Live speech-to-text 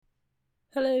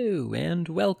Hello, and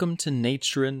welcome to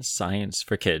Nature and Science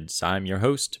for Kids. I'm your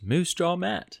host, Moose Jaw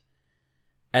Matt.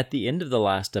 At the end of the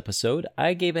last episode,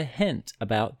 I gave a hint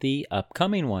about the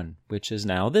upcoming one, which is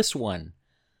now this one.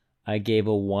 I gave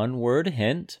a one-word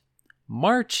hint,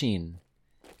 marching.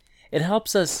 It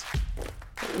helps us...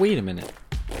 Wait a minute.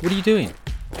 What are you doing?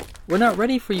 We're not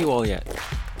ready for you all yet.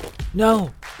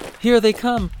 No! Here they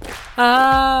come!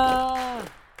 Ah!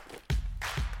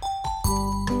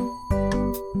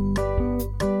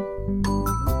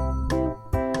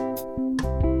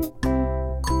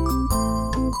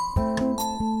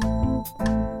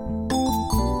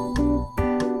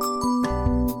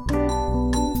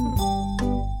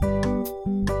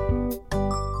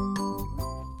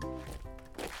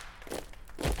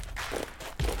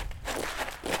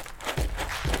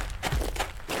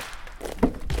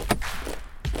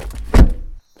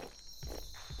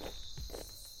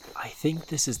 I think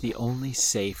this is the only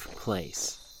safe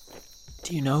place.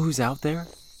 Do you know who's out there?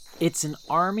 It's an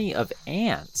army of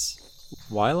ants.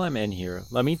 While I'm in here,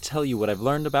 let me tell you what I've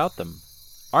learned about them.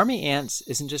 Army ants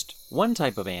isn't just one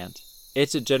type of ant.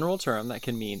 It's a general term that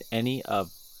can mean any of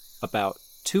about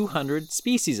 200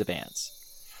 species of ants.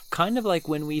 Kind of like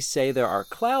when we say there are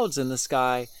clouds in the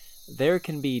sky, there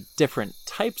can be different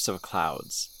types of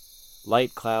clouds.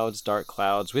 Light clouds, dark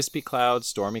clouds, wispy clouds,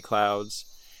 stormy clouds.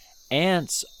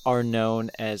 Ants are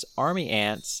known as army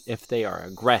ants if they are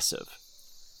aggressive.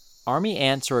 Army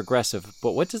ants are aggressive,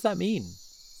 but what does that mean?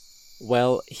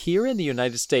 Well, here in the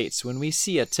United States, when we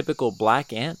see a typical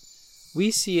black ant,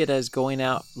 we see it as going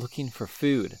out looking for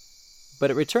food, but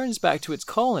it returns back to its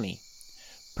colony.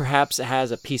 Perhaps it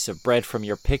has a piece of bread from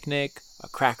your picnic, a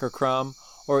cracker crumb,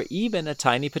 or even a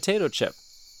tiny potato chip.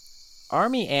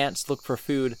 Army ants look for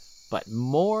food, but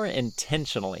more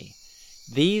intentionally.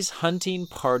 These hunting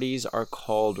parties are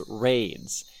called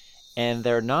raids, and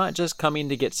they're not just coming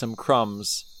to get some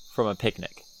crumbs from a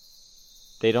picnic.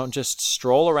 They don't just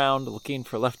stroll around looking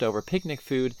for leftover picnic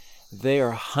food, they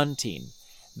are hunting.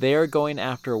 They are going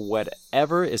after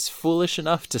whatever is foolish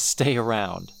enough to stay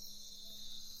around.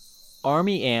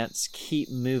 Army ants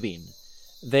keep moving.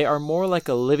 They are more like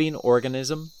a living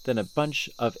organism than a bunch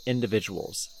of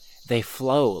individuals. They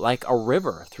flow like a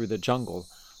river through the jungle,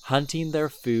 hunting their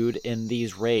food in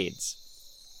these raids.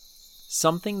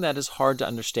 Something that is hard to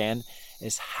understand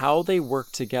is how they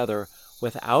work together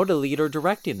without a leader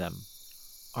directing them.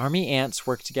 Army ants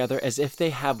work together as if they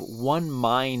have one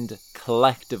mind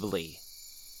collectively.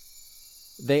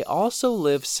 They also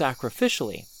live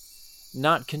sacrificially,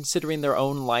 not considering their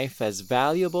own life as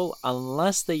valuable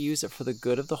unless they use it for the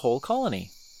good of the whole colony.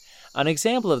 An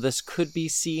example of this could be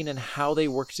seen in how they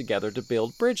work together to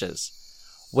build bridges.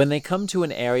 When they come to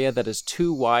an area that is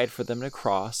too wide for them to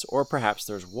cross, or perhaps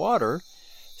there's water,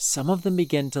 some of them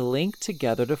begin to link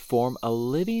together to form a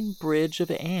living bridge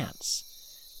of ants.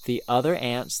 The other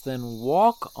ants then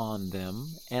walk on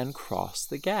them and cross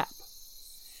the gap.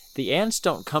 The ants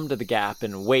don't come to the gap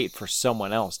and wait for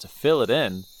someone else to fill it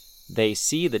in. They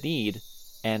see the need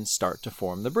and start to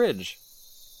form the bridge.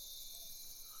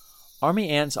 Army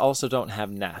ants also don't have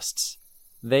nests.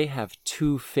 They have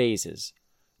two phases.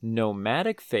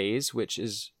 Nomadic phase, which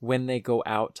is when they go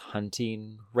out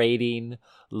hunting, raiding,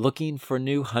 looking for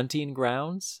new hunting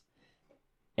grounds,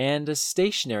 and a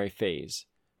stationary phase.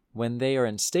 When they are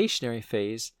in stationary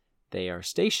phase, they are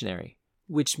stationary,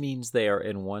 which means they are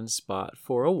in one spot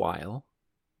for a while.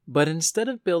 But instead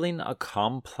of building a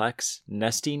complex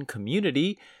nesting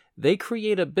community, they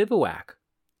create a bivouac.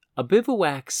 A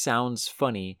bivouac sounds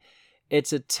funny.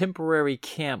 It's a temporary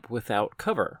camp without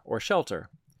cover or shelter.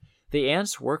 The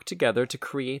ants work together to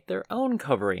create their own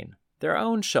covering, their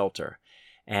own shelter.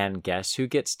 And guess who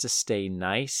gets to stay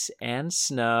nice and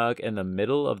snug in the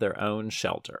middle of their own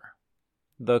shelter?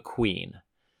 The queen.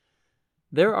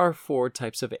 There are 4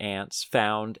 types of ants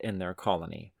found in their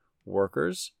colony: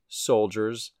 workers,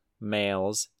 soldiers,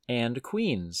 males, and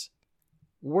queens.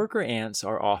 Worker ants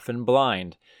are often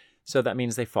blind, so that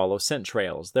means they follow scent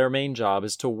trails. Their main job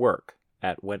is to work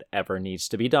at whatever needs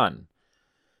to be done.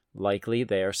 Likely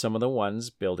they are some of the ones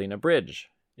building a bridge,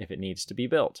 if it needs to be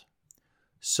built.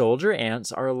 Soldier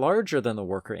ants are larger than the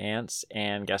worker ants,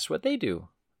 and guess what they do?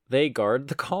 They guard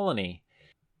the colony.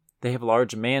 They have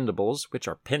large mandibles, which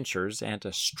are pinchers, and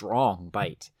a strong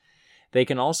bite. They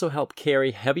can also help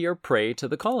carry heavier prey to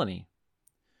the colony.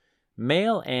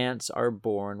 Male ants are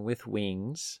born with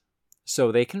wings, so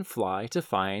they can fly to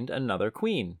find another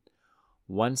queen.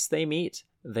 Once they meet,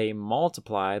 they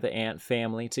multiply the ant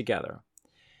family together.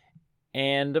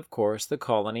 And, of course, the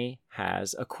colony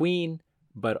has a queen,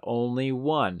 but only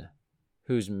one,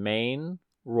 whose main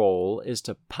role is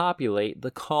to populate the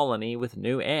colony with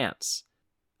new ants.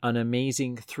 an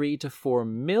amazing 3 to 4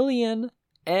 million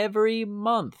every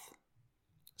month.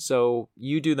 So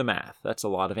you do the math. That's a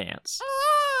lot of ants.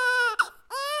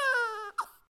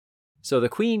 So the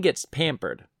queen gets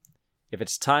pampered. If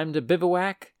it's time to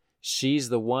bivouac, she's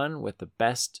the one with the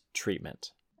best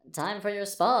treatment. Time for your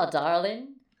spa,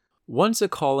 darling. Once a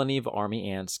colony of army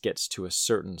ants gets to a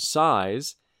certain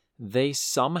size, they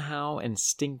somehow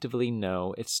instinctively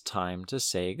know it's time to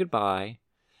say goodbye.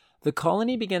 The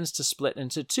colony begins to split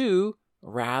into two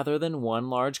rather than one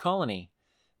large colony.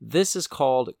 This is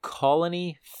called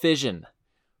colony fission.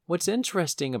 What's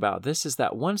interesting about this is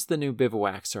that once the new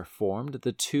bivouacs are formed,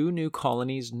 the two new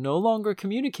colonies no longer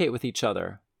communicate with each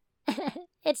other.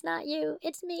 It's not you,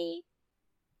 it's me.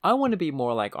 I want to be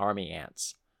more like army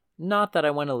ants. Not that I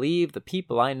want to leave the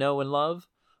people I know and love,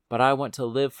 but I want to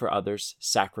live for others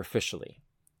sacrificially.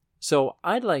 So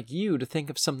I'd like you to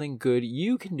think of something good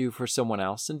you can do for someone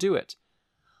else and do it.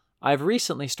 I've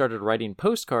recently started writing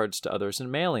postcards to others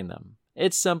and mailing them.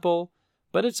 It's simple,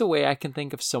 but it's a way I can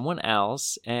think of someone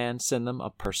else and send them a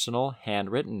personal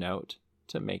handwritten note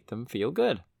to make them feel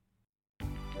good.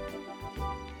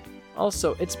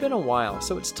 Also, it's been a while,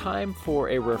 so it's time for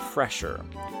a refresher.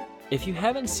 If you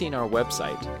haven't seen our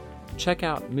website, check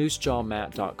out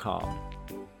moosejawmat.com.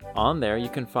 On there, you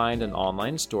can find an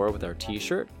online store with our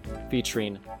t-shirt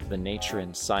featuring the Nature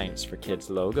and Science for Kids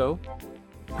logo.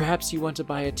 Perhaps you want to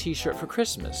buy a t-shirt for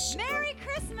Christmas, Merry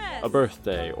Christmas! a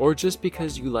birthday, or just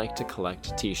because you like to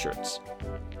collect t-shirts.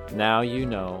 Now you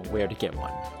know where to get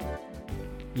one.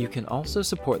 You can also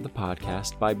support the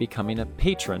podcast by becoming a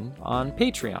patron on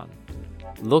Patreon.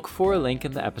 Look for a link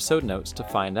in the episode notes to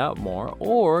find out more,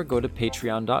 or go to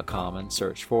patreon.com and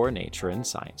search for Nature and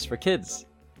Science for Kids.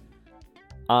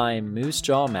 I'm Moose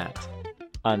Jaw Matt.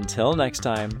 Until next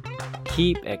time,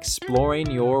 keep exploring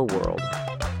your world.